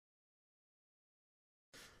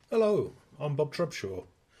Hello, I'm Bob Trubshaw,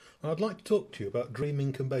 and I'd like to talk to you about dream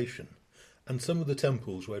incubation and some of the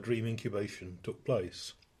temples where dream incubation took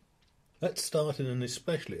place. Let's start in an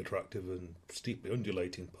especially attractive and steeply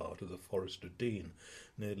undulating part of the Forest of Dean,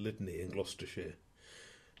 near Lydney in Gloucestershire.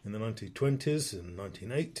 In the 1920s and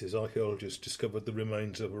 1980s, archaeologists discovered the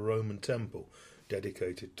remains of a Roman temple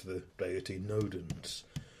dedicated to the deity Nodens.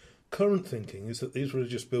 Current thinking is that these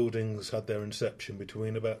religious buildings had their inception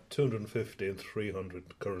between about 250 and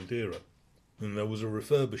 300 current era, and there was a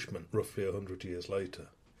refurbishment roughly 100 years later.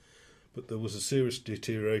 But there was a serious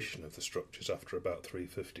deterioration of the structures after about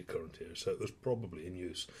 350 current era, so it was probably in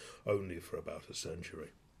use only for about a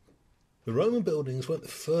century. The Roman buildings weren't the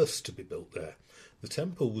first to be built there. The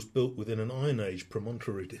temple was built within an Iron Age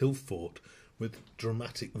promontory hill fort with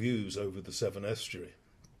dramatic views over the Severn estuary.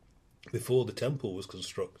 Before the temple was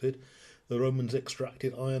constructed, the Romans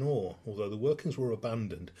extracted iron ore, although the workings were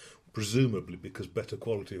abandoned, presumably because better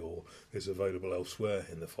quality ore is available elsewhere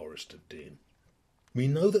in the Forest of Dean. We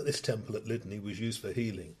know that this temple at Lydney was used for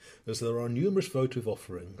healing, as there are numerous votive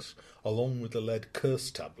offerings, along with the lead curse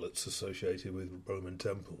tablets associated with Roman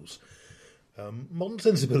temples. Modern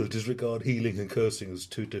sensibilities regard healing and cursing as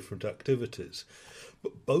two different activities,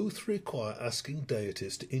 but both require asking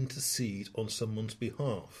deities to intercede on someone's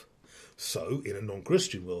behalf. So, in a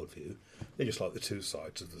non-Christian worldview, they're just like the two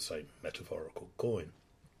sides of the same metaphorical coin.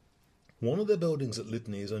 One of the buildings at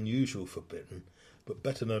Lydney is unusual for Britain, but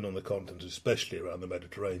better known on the continent, especially around the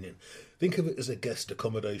Mediterranean. Think of it as a guest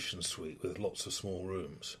accommodation suite with lots of small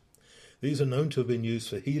rooms. These are known to have been used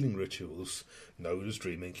for healing rituals known as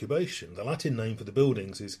dream incubation. The Latin name for the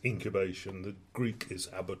buildings is incubation, the Greek is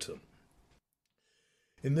abatum.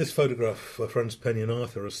 In this photograph, my friends Penny and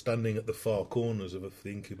Arthur are standing at the far corners of the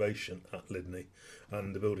incubation at Lydney,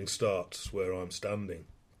 and the building starts where I'm standing.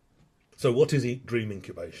 So what is dream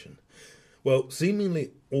incubation? Well,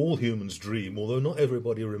 seemingly all humans dream, although not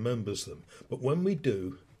everybody remembers them. But when we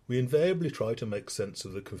do, we invariably try to make sense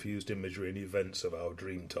of the confused imagery and events of our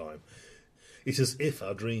dream time. It's as if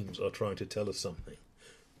our dreams are trying to tell us something.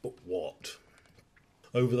 But what?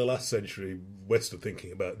 Over the last century, Western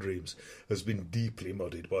thinking about dreams has been deeply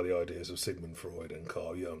muddied by the ideas of Sigmund Freud and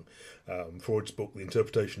Carl Jung. Freud's book, The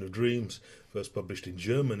Interpretation of Dreams, first published in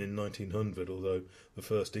German in 1900, although the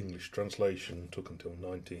first English translation took until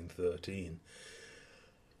 1913.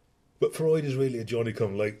 But Freud is really a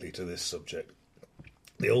Johnny-come-lately to this subject.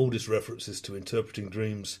 The oldest references to interpreting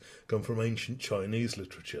dreams come from ancient Chinese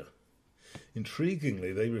literature.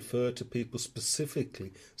 Intriguingly, they refer to people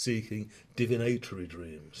specifically seeking divinatory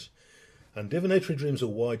dreams. And divinatory dreams are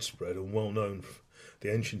widespread and well known.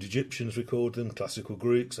 The ancient Egyptians record them, classical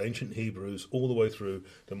Greeks, ancient Hebrews, all the way through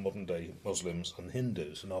to modern-day Muslims and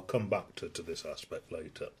Hindus, and I'll come back to this aspect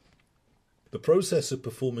later. The process of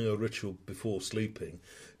performing a ritual before sleeping,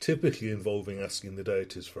 typically involving asking the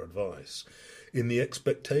deities for advice, in the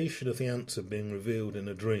expectation of the answer being revealed in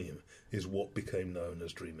a dream, is what became known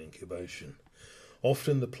as dream incubation.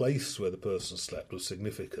 Often the place where the person slept was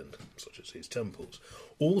significant, such as these temples.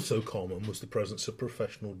 Also common was the presence of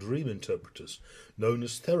professional dream interpreters, known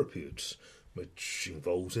as therapeutes, which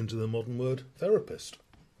evolves into the modern word therapist.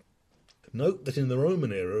 Note that in the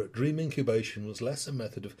Roman era, dream incubation was less a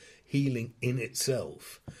method of healing in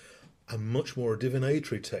itself, and much more a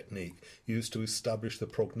divinatory technique used to establish the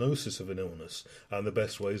prognosis of an illness and the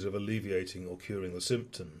best ways of alleviating or curing the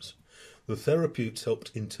symptoms. The therapeutes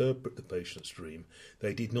helped interpret the patient's dream.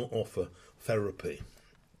 They did not offer therapy.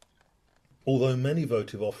 Although many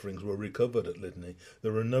votive offerings were recovered at Lydney,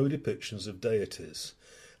 there are no depictions of deities.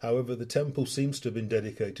 However, the temple seems to have been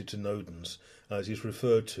dedicated to Nodens, as is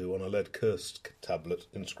referred to on a lead curse tablet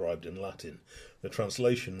inscribed in Latin. The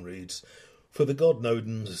translation reads, "For the god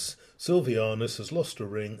Nodens, Silvianus has lost a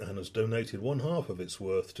ring and has donated 1/2 of its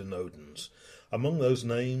worth to Nodens. Among those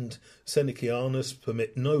named, Senicianus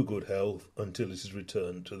permit no good health until it is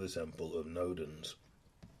returned to the temple of Nodens."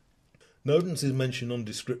 Nodens is mentioned on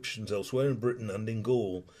descriptions elsewhere in Britain and in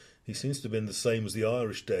Gaul. He seems to have been the same as the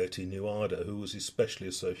Irish deity Nuada, who was especially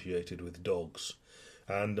associated with dogs.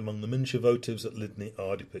 And among the miniature votives at Lydney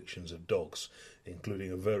are depictions of dogs,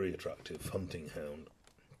 including a very attractive hunting hound.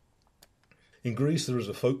 In Greece there is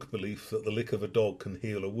a folk belief that the lick of a dog can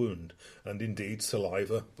heal a wound, and indeed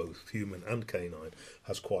saliva, both human and canine,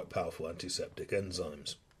 has quite powerful antiseptic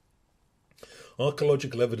enzymes.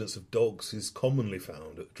 Archaeological evidence of dogs is commonly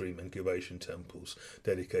found at dream incubation temples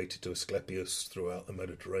dedicated to Asklepios throughout the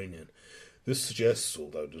Mediterranean. This suggests,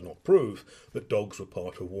 although does not prove, that dogs were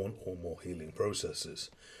part of one or more healing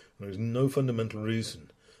processes. There is no fundamental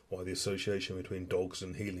reason why the association between dogs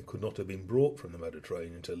and healing could not have been brought from the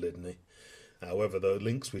Mediterranean to Lydney. However, the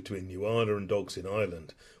links between New Ireland and dogs in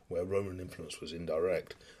Ireland, where Roman influence was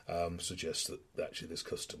indirect, suggests that actually this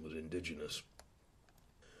custom was indigenous.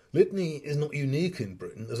 Lydney is not unique in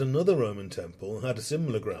Britain, as another Roman temple had a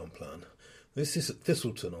similar ground plan. This is at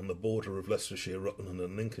Thistleton, on the border of Leicestershire, Rutland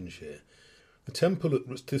and Lincolnshire. The temple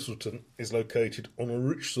at Thistleton is located on a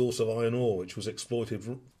rich source of iron ore, which was exploited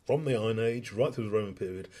from the Iron Age right through the Roman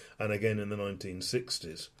period and again in the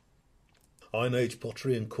 1960s. Iron Age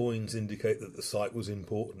pottery and coins indicate that the site was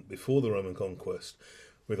important before the Roman conquest,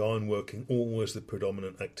 with ironworking always the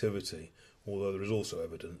predominant activity, although there is also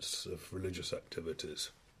evidence of religious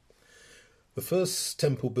activities. The first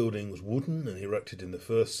temple building was wooden and erected in the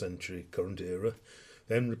 1st century current era,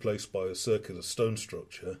 then replaced by a circular stone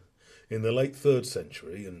structure. In the late 3rd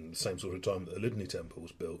century, and the same sort of time that the Lydney temple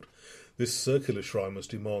was built, this circular shrine was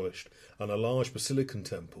demolished and a large basilican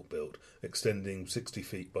temple built, extending 60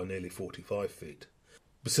 feet by nearly 45 feet.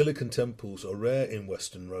 Basilican temples are rare in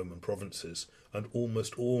Western Roman provinces and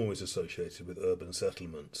almost always associated with urban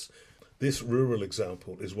settlements. This rural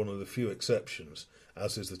example is one of the few exceptions,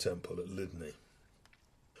 as is the temple at Lydney.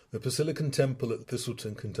 The basilican temple at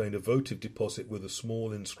Thistleton contained a votive deposit with a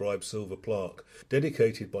small inscribed silver plaque,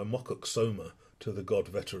 dedicated by Mokoch Soma to the god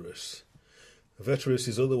Veterus. Veterus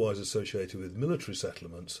is otherwise associated with military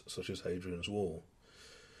settlements, such as Hadrian's Wall.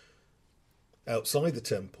 Outside the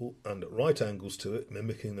temple, and at right angles to it,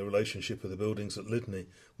 mimicking the relationship of the buildings at Lydney,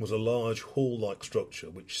 was a large hall-like structure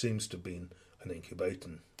which seems to have been an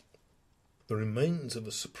incubaton. The remains of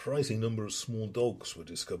a surprising number of small dogs were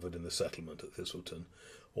discovered in the settlement at Thistleton,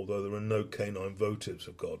 although there are no canine votives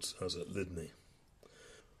of gods as at Lydney.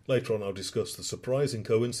 Later on I'll discuss the surprising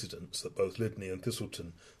coincidence that both Lydney and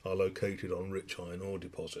Thistleton are located on rich iron ore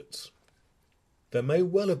deposits. There may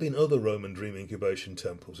well have been other Roman dream incubation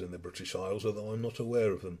temples in the British Isles, although I'm not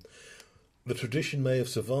aware of them. The tradition may have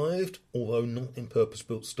survived, although not in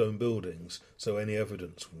purpose-built stone buildings, so any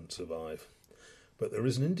evidence wouldn't survive. But there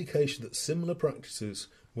is an indication that similar practices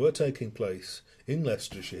were taking place in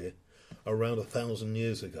Leicestershire around 1,000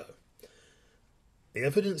 years ago. The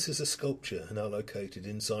evidence is a sculpture now located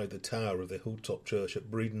inside the tower of the hilltop church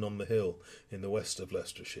at Breedon-on-the-Hill in the west of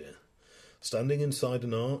Leicestershire. Standing inside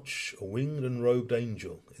an arch, a winged and robed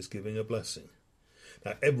angel is giving a blessing.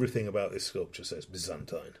 Now, everything about this sculpture says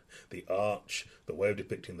Byzantine. The arch, the way of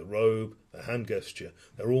depicting the robe, the hand gesture,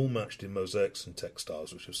 they're all matched in mosaics and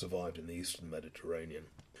textiles which have survived in the eastern Mediterranean.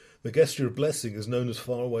 The gesture of blessing is known as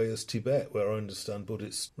far away as Tibet, where I understand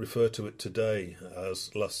Buddhists refer to it today as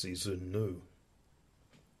Lassi Zunnu.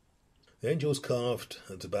 The angel was carved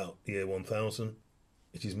at about year 1000.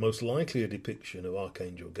 It is most likely a depiction of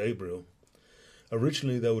Archangel Gabriel.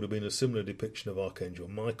 Originally there would have been a similar depiction of Archangel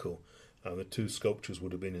Michael, and the two sculptures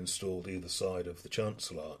would have been installed either side of the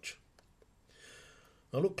chancel arch.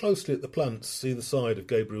 Now look closely at the plants either side of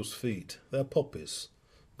Gabriel's feet. They are poppies,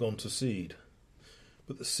 gone to seed,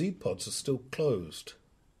 but the seed pods are still closed.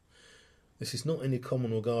 This is not any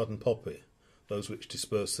common or garden poppy, those which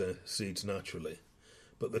disperse their seeds naturally,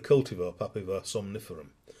 but the cultivar Papaver somniferum,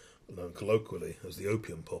 known colloquially as the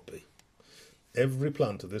opium poppy. Every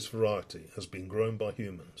plant of this variety has been grown by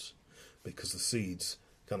humans because the seeds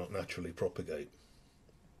cannot naturally propagate.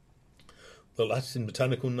 The Latin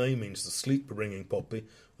botanical name means the sleep-bringing poppy,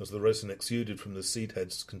 as the resin exuded from the seed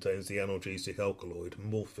heads contains the analgesic alkaloid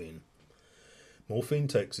morphine. Morphine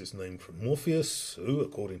takes its name from Morpheus, who,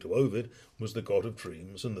 according to Ovid, was the god of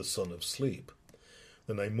dreams and the son of sleep.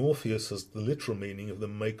 The name Morpheus has the literal meaning of the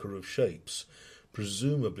maker of shapes,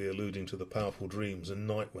 presumably alluding to the powerful dreams and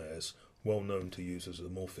nightmares well known to users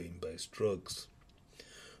of morphine-based drugs.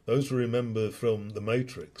 Those who remember the film The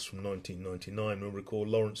Matrix from 1999 will recall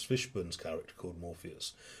Lawrence Fishburne's character called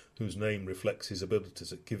Morpheus, whose name reflects his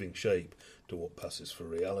abilities at giving shape to what passes for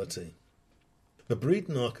reality. The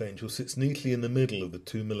Breedon Archangel sits neatly in the middle of the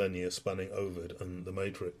 2 millennia spanning Ovid and The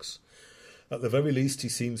Matrix. At the very least he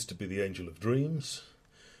seems to be the angel of dreams,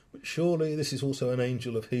 but surely this is also an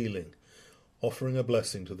angel of healing, offering a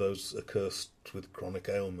blessing to those accursed with chronic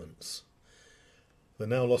ailments. The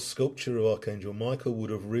now lost sculpture of Archangel Michael would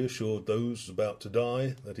have reassured those about to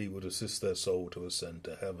die that he would assist their soul to ascend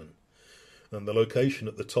to heaven, and the location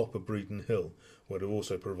at the top of Breedon Hill would have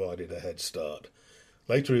also provided a head start.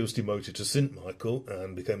 Later he was demoted to St. Michael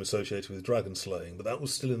and became associated with dragon slaying, but that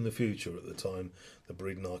was still in the future at the time the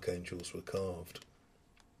Breedon Archangels were carved.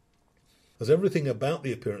 As everything about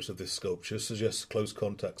the appearance of this sculpture suggests close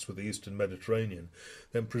contacts with the eastern Mediterranean,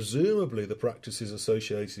 then presumably the practices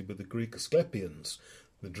associated with the Greek Asklepios,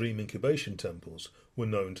 the dream incubation temples, were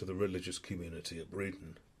known to the religious community at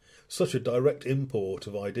Breedon. Such a direct import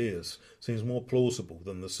of ideas seems more plausible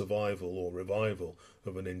than the survival or revival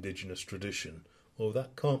of an indigenous tradition, although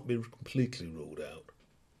that can't be completely ruled out.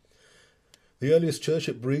 The earliest church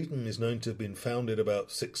at Breedon is known to have been founded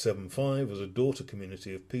about 675 as a daughter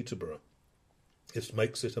community of Peterborough. This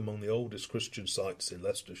makes it among the oldest Christian sites in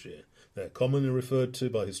Leicestershire. They are commonly referred to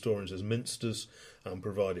by historians as minsters and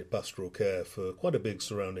provided pastoral care for quite a big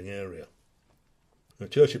surrounding area. The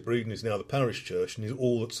church at Breedon is now the parish church and is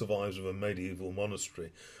all that survives of a medieval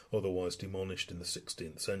monastery, otherwise demolished in the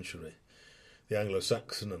 16th century. The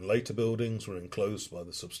Anglo-Saxon and later buildings were enclosed by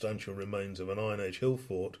the substantial remains of an Iron Age hill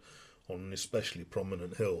fort on an especially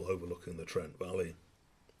prominent hill overlooking the Trent Valley.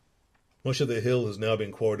 Much of the hill has now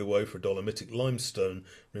been quarried away for dolomitic limestone,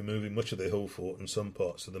 removing much of the hill fort and some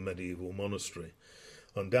parts of the medieval monastery.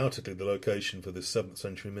 Undoubtedly the location for this 7th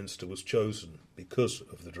century minster was chosen because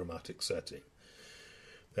of the dramatic setting.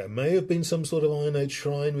 There may have been some sort of Iron Age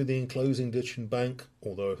shrine with the enclosing ditch and bank,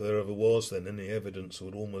 although if there ever was, then any evidence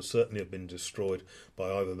would almost certainly have been destroyed by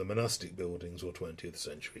either the monastic buildings or 20th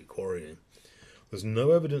century quarrying. There's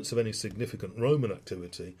no evidence of any significant Roman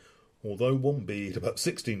activity, although one bead, about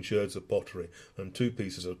 16 sherds of pottery and 2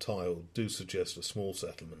 pieces of tile do suggest a small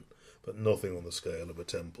settlement, but nothing on the scale of a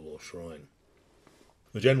temple or shrine.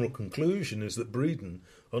 The general conclusion is that Breedon,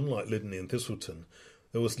 unlike Lydney and Thistleton,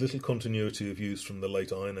 there was little continuity of use from the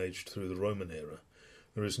late Iron Age through the Roman era.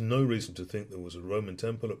 There is no reason to think there was a Roman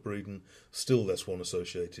temple at Breedon, still less one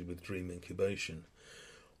associated with dream incubation.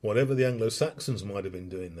 Whatever the Anglo-Saxons might have been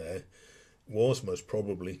doing there was most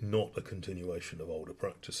probably not a continuation of older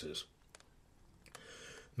practices.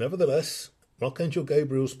 Nevertheless, Archangel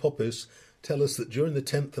Gabriel's poppies tell us that during the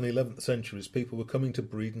 10th and 11th centuries people were coming to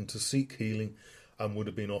Breedon to seek healing and would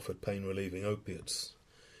have been offered pain-relieving opiates.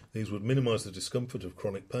 These would minimise the discomfort of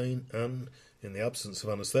chronic pain and, in the absence of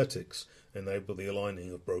anaesthetics, enable the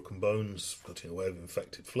aligning of broken bones, cutting away of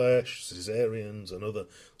infected flesh, caesareans and other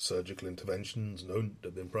surgical interventions known to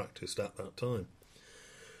have been practised at that time.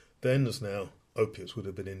 Then, as now, opiates would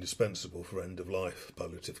have been indispensable for end-of-life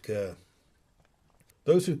palliative care.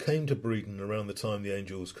 Those who came to Breedon around the time the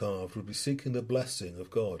angel was carved would be seeking the blessing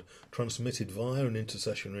of God, transmitted via an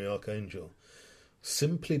intercessionary archangel.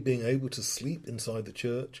 Simply being able to sleep inside the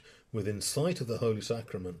church, within sight of the Holy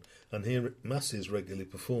Sacrament, and hear masses regularly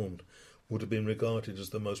performed, would have been regarded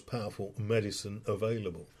as the most powerful medicine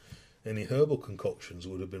available. Any herbal concoctions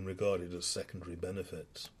would have been regarded as secondary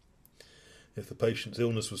benefits. If the patient's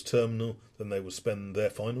illness was terminal, then they would spend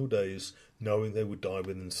their final days knowing they would die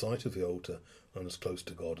within sight of the altar and as close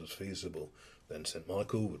to God as feasible. Then St.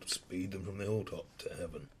 Michael would speed them from the hilltop to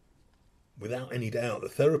heaven. Without any doubt, the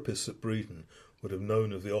therapists at Breedon would have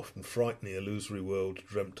known of the often frightening illusory world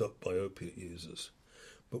dreamt up by opiate users.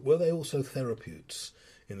 But were they also therapeutes,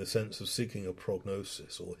 in the sense of seeking a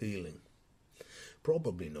prognosis or healing?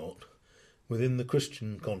 Probably not. Within the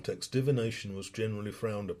Christian context, divination was generally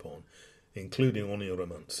frowned upon, including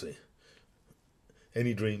oneiric.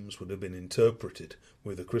 Any dreams would have been interpreted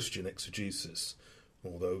with a Christian exegesis,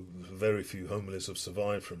 although very few homilies have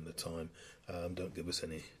survived from the time and don't give us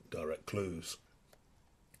any direct clues.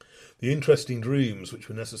 The interesting dreams which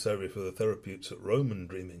were necessary for the therapeutes at Roman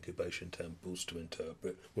dream incubation temples to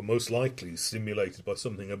interpret were most likely stimulated by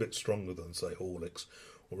something a bit stronger than, say, Horlicks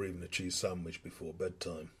or even a cheese sandwich before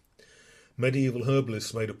bedtime. Medieval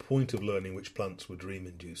herbalists made a point of learning which plants were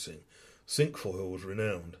dream-inducing. Cinquefoil was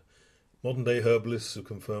renowned. Modern-day herbalists have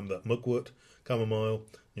confirmed that mugwort, chamomile,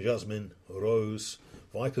 jasmine, rose,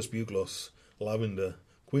 viper's bugloss, lavender,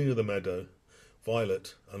 queen of the meadow,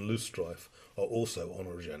 violet and loosestrife are also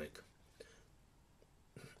oneirogenic.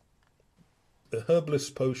 The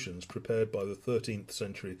herbalist potions prepared by the 13th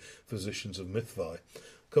century physicians of Mythvi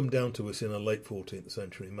come down to us in a late 14th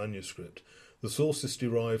century manuscript. The source is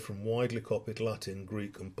derived from widely copied Latin,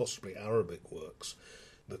 Greek and possibly Arabic works.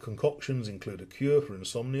 The concoctions include a cure for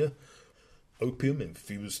insomnia, opium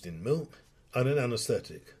infused in milk, and an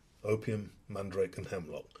anaesthetic, opium, mandrake and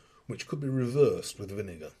hemlock, which could be reversed with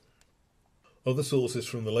vinegar. Other sources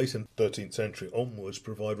from the late 13th century onwards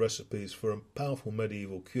provide recipes for a powerful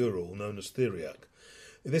medieval cure-all known as theriac.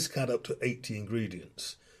 This had up to 80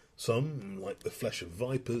 ingredients. Some, like the flesh of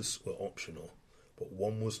vipers, were optional, but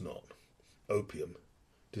one was not: opium,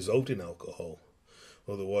 dissolved in alcohol,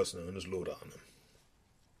 otherwise known as laudanum.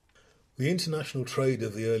 The international trade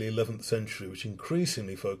of the early 11th century, which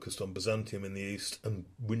increasingly focused on Byzantium in the east and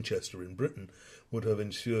Winchester in Britain, would have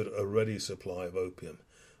ensured a ready supply of opium.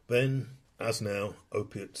 Then, as now,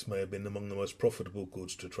 opiates may have been among the most profitable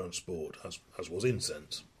goods to transport, as was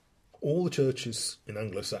incense. All the churches in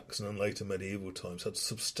Anglo-Saxon and later medieval times had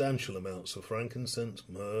substantial amounts of frankincense,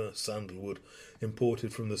 myrrh, sandalwood,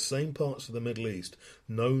 imported from the same parts of the Middle East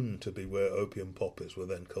known to be where opium poppies were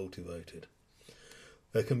then cultivated.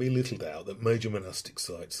 There can be little doubt that major monastic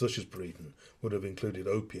sites, such as Breedon, would have included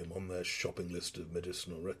opium on their shopping list of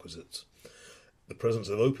medicinal requisites. The presence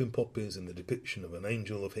of opium poppies in the depiction of an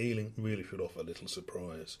angel of healing really should offer little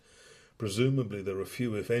surprise. Presumably there are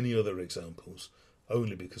few, if any, other examples,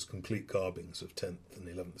 only because complete carvings of 10th and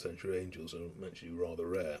 11th century angels are actually rather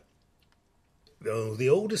rare. Though the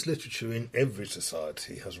oldest literature in every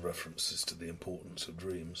society has references to the importance of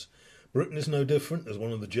dreams. Britain is no different, as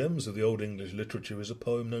one of the gems of the Old English literature is a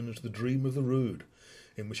poem known as The Dream of the Rood,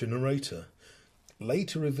 in which a narrator,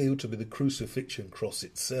 later revealed to be the crucifixion cross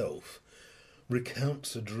itself,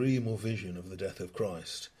 recounts a dream or vision of the death of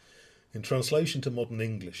Christ. In translation to modern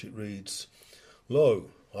English it reads,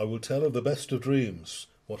 "Lo, I will tell of the best of dreams,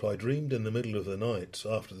 what I dreamed in the middle of the night,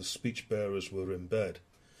 after the speech-bearers were in bed.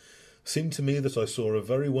 Seemed to me that I saw a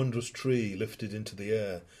very wondrous tree lifted into the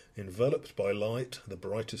air, enveloped by light, the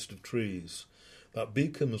brightest of trees. That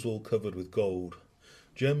beacon was all covered with gold.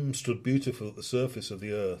 Gems stood beautiful at the surface of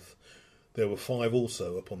the earth. There were 5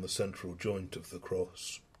 also upon the central joint of the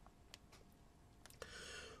cross."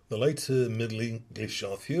 The later Middle English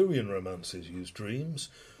Arthurian romances use dreams,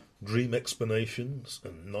 dream explanations,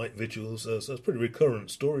 and night vigils as pretty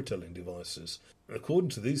recurrent storytelling devices. According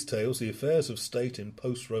to these tales, the affairs of state in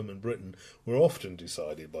post-Roman Britain were often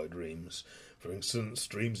decided by dreams. For instance,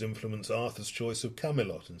 dreams influenced Arthur's choice of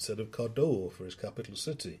Camelot instead of Cawdor for his capital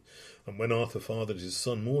city, and when Arthur fathered his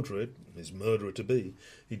son Mordred, his murderer-to-be,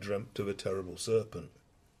 he dreamt of a terrible serpent.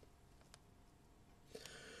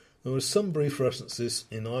 There are some brief references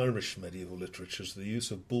in Irish medieval literature to the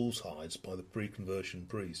use of bull's hides by the pre-conversion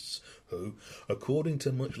priests, who, according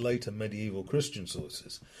to much later medieval Christian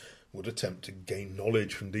sources, would attempt to gain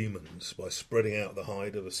knowledge from demons by spreading out the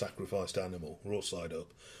hide of a sacrificed animal, raw side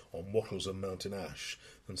up, on wattles of mountain ash,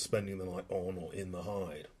 and spending the night on or in the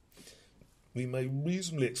hide. We may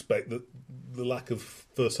reasonably expect that the lack of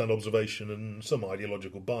first-hand observation and some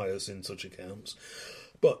ideological bias in such accounts,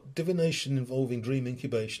 but divination involving dream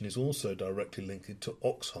incubation is also directly linked to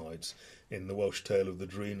ox hides in the Welsh tale of the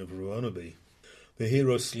Dream of Ruanaby. The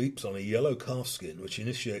hero sleeps on a yellow calfskin, which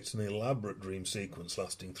initiates an elaborate dream sequence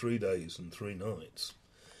lasting 3 days and 3 nights.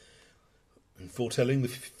 And foretelling the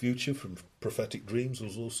future from prophetic dreams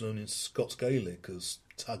was also known in Scots Gaelic as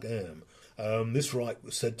tag airm. This rite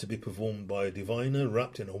was said to be performed by a diviner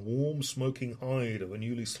wrapped in a warm, smoking hide of a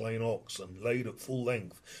newly slain ox and laid at full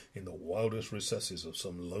length in the wildest recesses of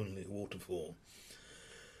some lonely waterfall.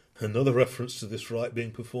 Another reference to this rite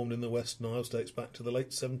being performed in the Western Isles dates back to the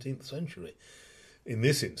late 17th century. In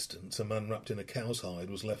this instance, a man wrapped in a cow's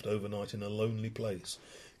hide was left overnight in a lonely place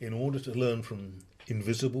in order to learn from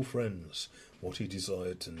invisible friends what he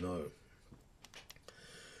desired to know.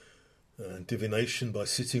 Divination by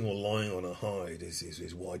sitting or lying on a hide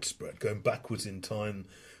is widespread. Going backwards in time,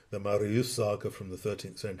 the Marius saga from the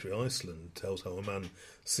 13th century Iceland tells how a man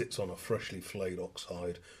sits on a freshly flayed ox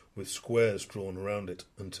hide with squares drawn around it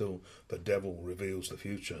until the devil reveals the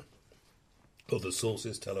future. Other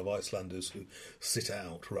sources tell of Icelanders who sit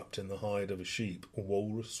out wrapped in the hide of a sheep, or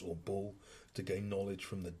walrus, or bull to gain knowledge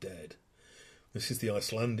from the dead. This is the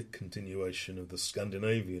Icelandic continuation of the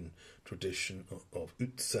Scandinavian tradition of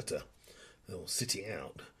utseta, or sitting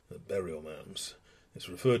out at burial mounds. It's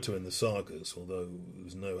referred to in the sagas, although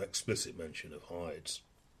there's no explicit mention of hides.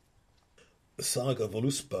 The saga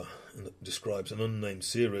Voluspa describes an unnamed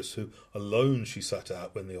seeress who alone she sat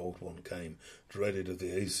out when the Old One came, dreaded of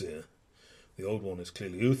the Aesir. The Old One is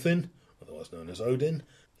clearly Uthin, otherwise known as Odin.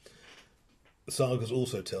 The sagas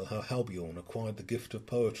also tell how Halbjorn acquired the gift of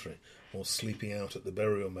poetry while sleeping out at the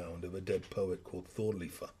burial mound of a dead poet called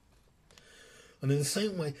Thorleifr. And in the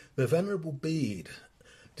same way, the Venerable Bede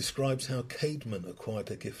describes how Caedmon acquired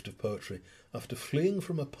the gift of poetry after fleeing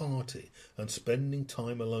from a party and spending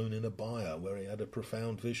time alone in a byre where he had a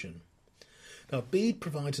profound vision. Now, Bede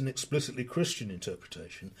provides an explicitly Christian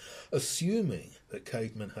interpretation, assuming that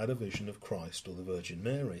Caedmon had a vision of Christ or the Virgin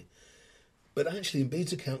Mary. But actually, in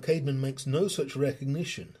Bede's account, Caedmon makes no such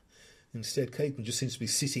recognition. Instead, Caedmon just seems to be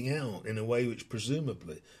sitting out in a way which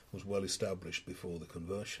presumably was well established before the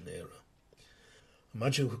conversion era. A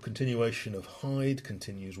magical continuation of hide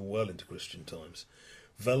continues well into Christian times.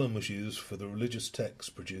 Vellum was used for the religious texts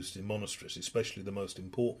produced in monasteries, especially the most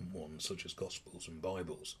important ones, such as Gospels and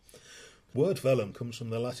Bibles. The word vellum comes from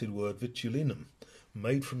the Latin word vitulinum,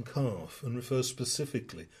 made from calf, and refers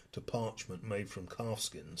specifically to parchment made from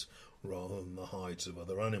calfskins rather than the hides of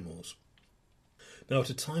other animals. Now, at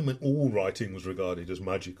a time when all writing was regarded as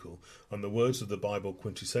magical, and the words of the Bible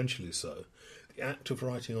quintessentially so, the act of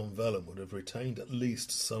writing on vellum would have retained at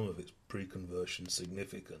least some of its pre-conversion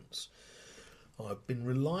significance. I've been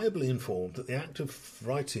reliably informed that the act of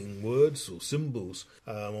writing words or symbols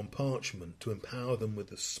on parchment to empower them with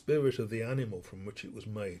the spirit of the animal from which it was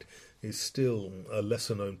made is still a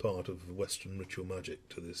lesser-known part of Western ritual magic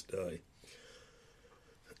to this day.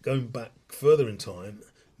 Going back further in time,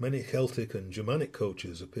 many Celtic and Germanic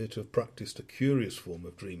cultures appear to have practised a curious form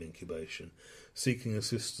of dream incubation, seeking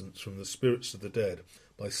assistance from the spirits of the dead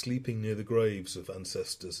by sleeping near the graves of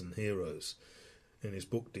ancestors and heroes. In his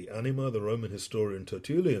book De Anima, the Roman historian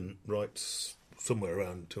Tertullian writes, somewhere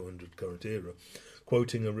around 200 current era,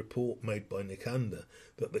 quoting a report made by Nicander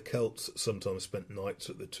that the Celts sometimes spent nights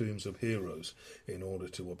at the tombs of heroes in order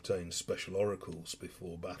to obtain special oracles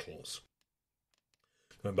before battles.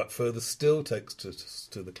 Going back further still takes us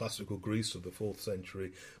to the classical Greece of the 4th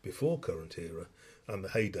century before current era and the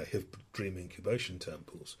heyday of dream incubation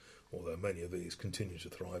temples, although many of these continue to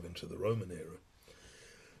thrive into the Roman era.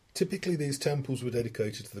 Typically these temples were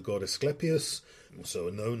dedicated to the god Asklepios, also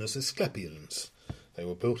known as Asklepians. They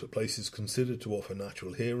were built at places considered to offer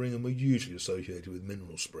natural healing and were usually associated with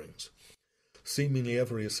mineral springs. Seemingly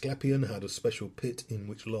every Asklepian had a special pit in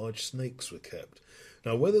which large snakes were kept.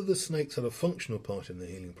 Now, whether the snakes had a functional part in the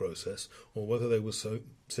healing process, or whether they were so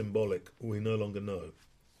symbolic, we no longer know.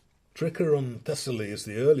 Tricca-on-Thessaly is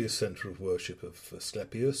the earliest centre of worship of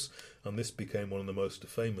Asklepios, and this became one of the most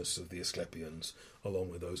famous of the Asklepians, along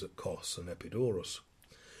with those at Kos and Epidaurus.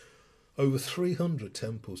 Over 300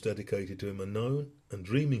 temples dedicated to him are known, and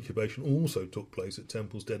dream incubation also took place at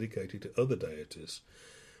temples dedicated to other deities.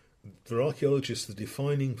 For archaeologists, the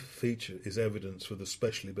defining feature is evidence for the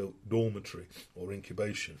specially built dormitory or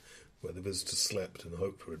incubation, where the visitors slept and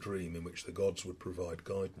hoped for a dream in which the gods would provide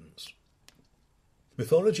guidance.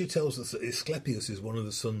 Mythology tells us that Asklepios is one of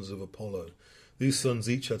the sons of Apollo. These sons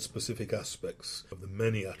each had specific aspects of the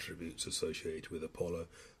many attributes associated with Apollo,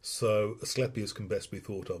 so Asklepios can best be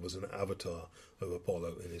thought of as an avatar of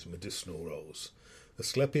Apollo in his medicinal roles.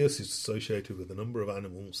 Asklepios is associated with a number of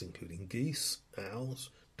animals, including geese, owls,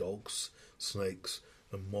 dogs, snakes,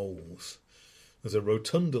 and moles. There's a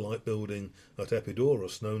rotunda-like building at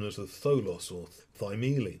Epidaurus known as the Tholos or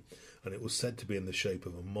Thymele, and it was said to be in the shape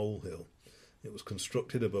of a molehill. It was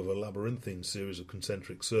constructed above a labyrinthine series of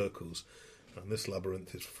concentric circles, and this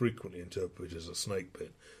labyrinth is frequently interpreted as a snake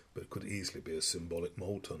pit, but could easily be a symbolic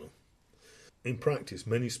mole tunnel. In practice,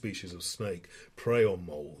 many species of snake prey on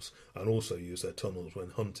moles and also use their tunnels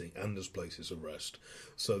when hunting and as places of rest,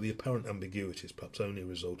 so the apparent ambiguity is perhaps only a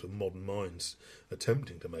result of modern minds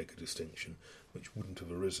attempting to make a distinction which wouldn't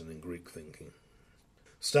have arisen in Greek thinking.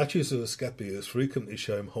 Statues of Asklepios frequently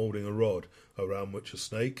show him holding a rod around which a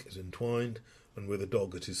snake is entwined and with a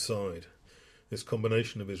dog at his side. This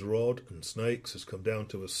combination of his rod and snakes has come down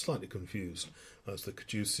to us slightly confused as the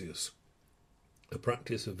caduceus. The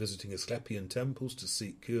practice of visiting Asklepian temples to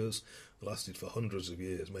seek cures lasted for hundreds of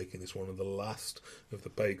years, making this one of the last of the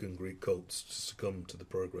pagan Greek cults to succumb to the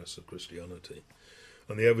progress of Christianity.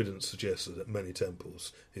 And the evidence suggests that at many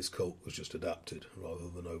temples his cult was just adapted rather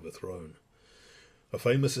than overthrown. A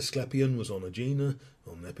famous Asklepian was on Aegina,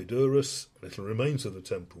 on Epidaurus. Little remains of the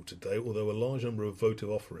temple today, although a large number of votive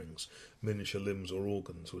offerings, miniature limbs or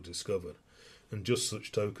organs, were discovered, and just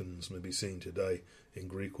such tokens may be seen today in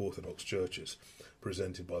Greek Orthodox churches,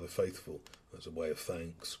 presented by the faithful as a way of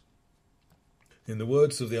thanks. In the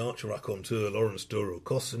words of the arch-raconteur Lawrence Durrell,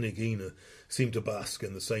 Kos and Aegina seemed to bask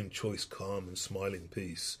in the same choice calm and smiling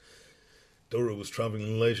peace. Durrell was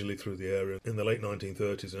travelling leisurely through the area in the late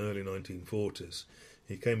 1930s and early 1940s.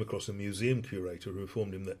 He came across a museum curator who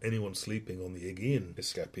informed him that anyone sleeping on the Aegean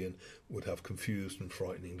Asklepian would have confused and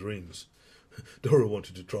frightening dreams. Durrell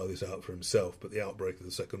wanted to try this out for himself, but the outbreak of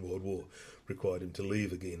the Second World War required him to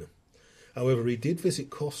leave Aegina. However, he did visit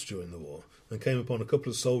Kos during the war and came upon a couple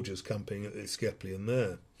of soldiers camping at the Asklepian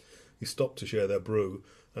there. He stopped to share their brew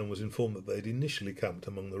and was informed that they'd initially camped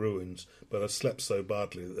among the ruins, but had slept so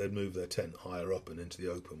badly that they'd moved their tent higher up and into the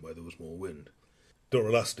open where there was more wind.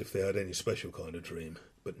 Durrell asked if they had any special kind of dream,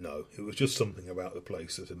 but no, it was just something about the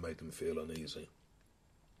place that had made them feel uneasy.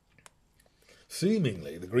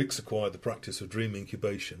 Seemingly, the Greeks acquired the practice of dream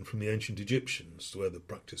incubation from the ancient Egyptians, where the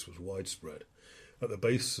practice was widespread. At the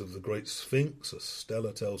base of the great Sphinx, a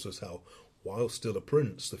stela tells us how, while still a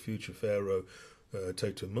prince, the future pharaoh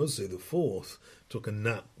Thutmose IV took a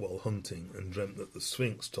nap while hunting and dreamt that the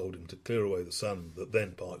Sphinx told him to clear away the sand that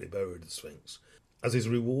then partly buried the Sphinx. As his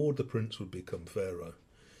reward, the prince would become pharaoh.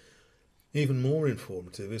 Even more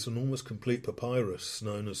informative is an almost complete papyrus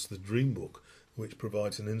known as the Dream Book, which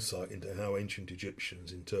provides an insight into how ancient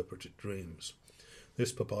Egyptians interpreted dreams.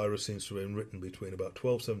 This papyrus seems to have been written between about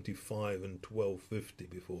 1275 and 1250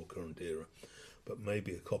 before current era, but may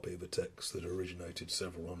be a copy of a text that originated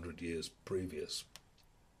several hundred years previous.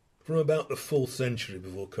 From about the 4th century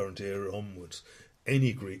before current era onwards,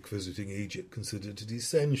 any Greek visiting Egypt considered it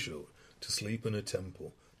essential to sleep in a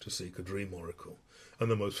temple to seek a dream oracle, and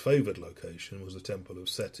the most favoured location was the temple of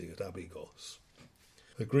Seti at Abygos.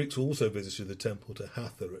 The Greeks also visited the temple to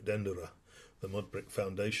Hathor at Dendera. The mud brick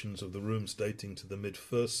foundations of the rooms dating to the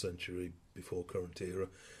mid-1st century before current era,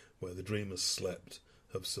 where the dreamers slept,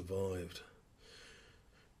 have survived.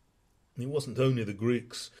 It wasn't only the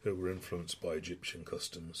Greeks who were influenced by Egyptian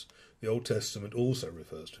customs. The Old Testament also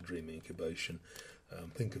refers to dream incubation.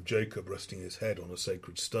 Think of Jacob resting his head on a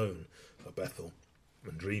sacred stone at Bethel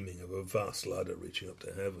and dreaming of a vast ladder reaching up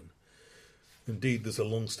to heaven. Indeed, there's a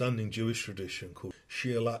long-standing Jewish tradition called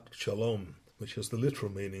Shi'alat Shalom, which has the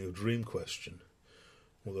literal meaning of dream question,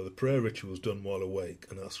 although the prayer ritual is done while awake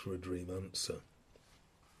and asks for a dream answer.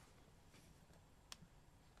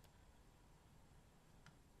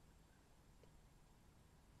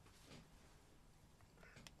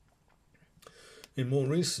 In more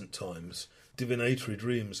recent times, divinatory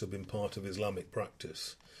dreams have been part of Islamic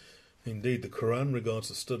practice. Indeed, the Quran regards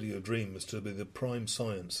the study of dreams to be the prime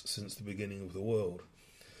science since the beginning of the world.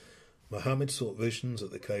 Muhammad sought visions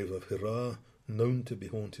at the cave of Hira, known to be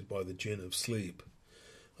haunted by the jinn of sleep.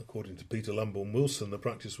 According to Peter Lambourne Wilson, the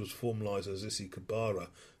practice was formalised as Isikabara,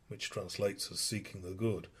 which translates as seeking the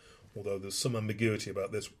good, although there's some ambiguity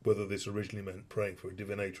about this, whether this originally meant praying for a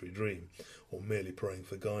divinatory dream or merely praying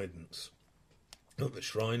for guidance. At the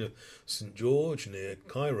shrine of St. George near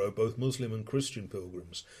Cairo, both Muslim and Christian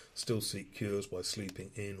pilgrims still seek cures by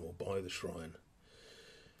sleeping in or by the shrine.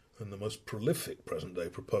 And the most prolific present-day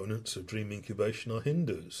proponents of dream incubation are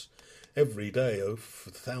Hindus. Every day, over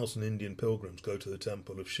 1,000 Indian pilgrims go to the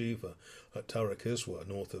temple of Shiva at Tarakiswa,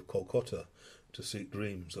 north of Kolkata, to seek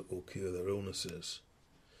dreams that will cure their illnesses.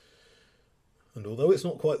 And although it's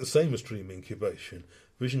not quite the same as dream incubation,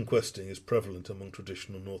 vision questing is prevalent among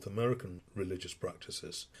traditional North American religious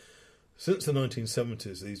practices. Since the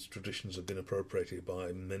 1970s, these traditions have been appropriated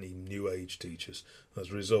by many New Age teachers.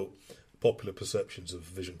 As a result, popular perceptions of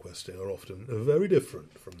vision questing are often very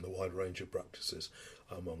different from the wide range of practices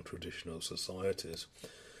among traditional societies.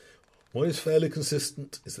 What is fairly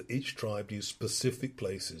consistent is that each tribe used specific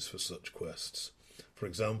places for such quests. For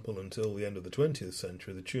example, until the end of the 20th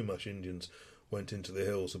century, the Chumash Indians went into the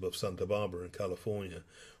hills above Santa Barbara in California,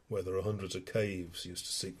 where there are hundreds of caves used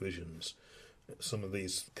to seek visions. Some of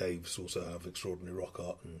these caves also have extraordinary rock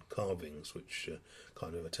art and carvings, which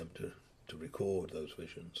kind of attempt to record those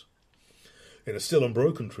visions. In a still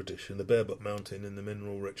unbroken tradition, the Bareback Mountain in the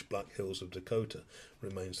mineral-rich Black Hills of Dakota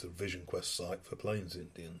remains the vision quest site for Plains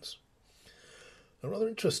Indians. Now, rather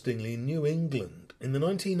interestingly, in New England, in the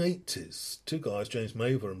 1980s, two guys, James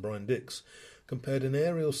Maver and Brian Dix, compared an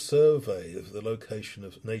aerial survey of the location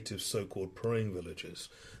of native so-called praying villages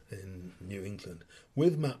in New England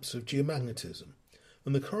with maps of geomagnetism.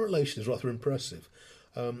 And the correlation is rather impressive.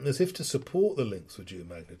 As if to support the links with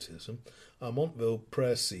geomagnetism, a Montville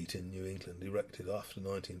prayer seat in New England, erected after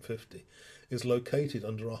 1950, is located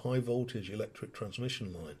under a high-voltage electric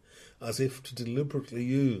transmission line, as if to deliberately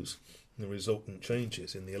use the resultant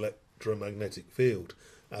changes in the electromagnetic field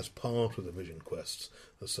as part of the vision quests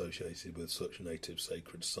associated with such native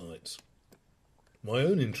sacred sites. My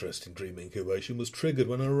own interest in dream incubation was triggered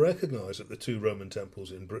when I recognised that the two Roman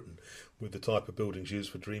temples in Britain, with the type of buildings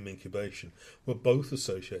used for dream incubation, were both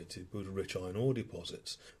associated with rich iron ore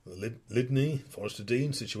deposits. The Lydney, Forest of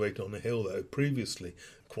Dean, situated on a hill that had previously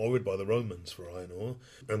quarried by the Romans for iron ore,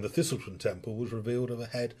 and the Thistleton temple was revealed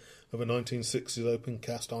ahead of a 1960s open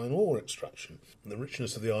cast iron ore extraction. The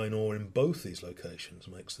richness of the iron ore in both these locations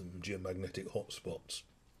makes them geomagnetic hotspots.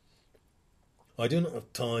 I do not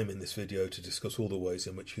have time in this video to discuss all the ways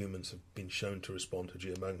in which humans have been shown to respond to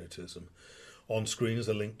geomagnetism. On screen is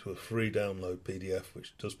a link to a free download PDF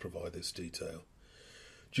which does provide this detail.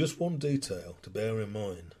 Just one detail to bear in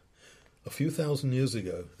mind. A few thousand years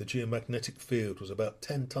ago, the geomagnetic field was about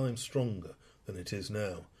 10 times stronger than it is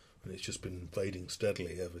now, and it's just been fading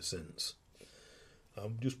steadily ever since.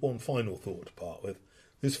 Just one final thought to part with.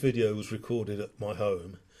 This video was recorded at my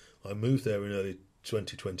home. I moved there in early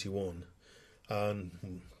 2021.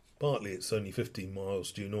 And partly it's only 15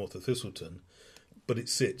 miles due north of Thistleton, but it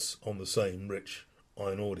sits on the same rich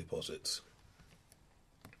iron ore deposits.